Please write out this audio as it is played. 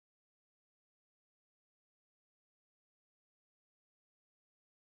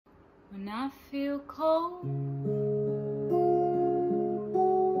When I feel cold,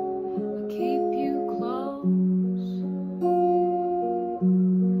 I keep you close.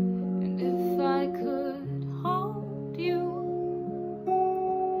 And if I could hold you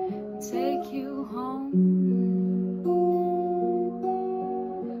and take you home,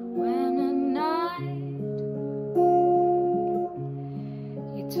 when at night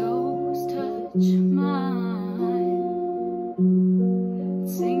your toes touch mine,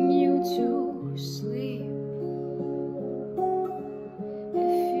 sing you to sleep.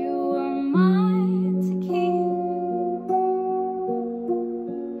 If you were mine to keep,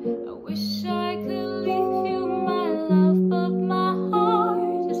 I wish I could leave you, my love, but my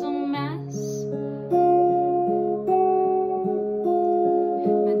heart is a mess.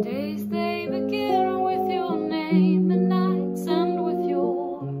 My days, they begin with your name, and nights end with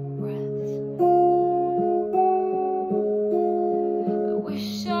your breath. I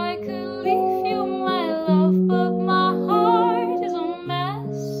wish I could leave you, my love, but my heart is a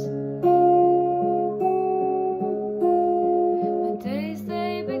mess. My days,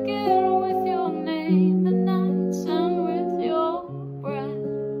 they begin with your name, and nights end with your breath.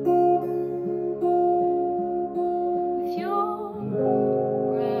 With your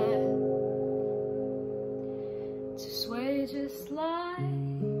breath to sway just like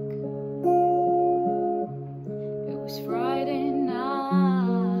it was Friday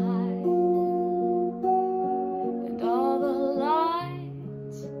night, and all the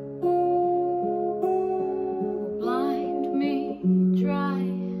lights will blind me dry.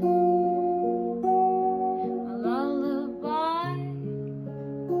 My lullaby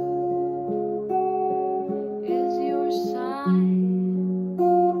is your sigh,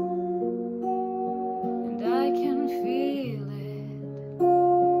 and I can feel it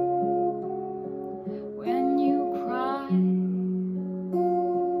when you cry.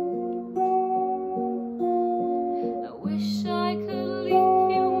 I wish I could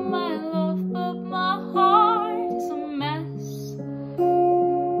leave you, my love, but my heart is a mess.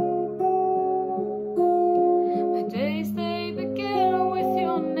 My days, they begin with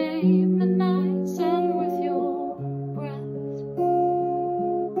your name, and nights end with your breath.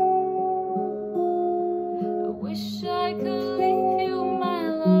 I wish I could leave you, my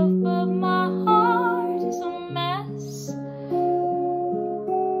love, but my heart is a mess.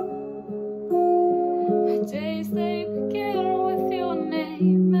 My days, they begin with your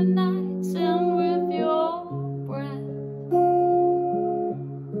name, and nights end with your breath.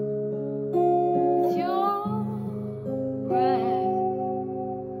 With your breath.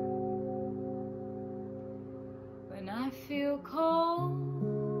 When I feel cold,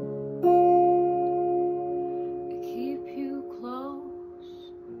 I keep you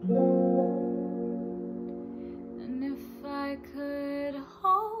close. And if I could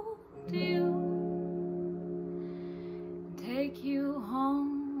hold you, take you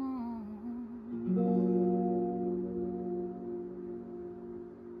home.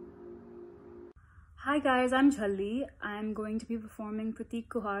 Hi guys, I'm Jhalli. I'm going to be performing Prateek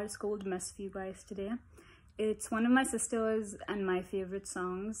Kuhad's Cold Mess for you guys today. It's one of my sisters and my favorite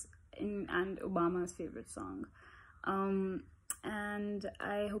songs, and Obama's favorite song. And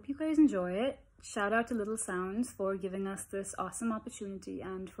I hope you guys enjoy it. Shout out to Little Sounds for giving us this awesome opportunity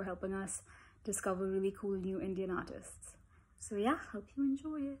and for helping us discover really cool new Indian artists. So yeah, hope you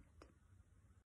enjoy it.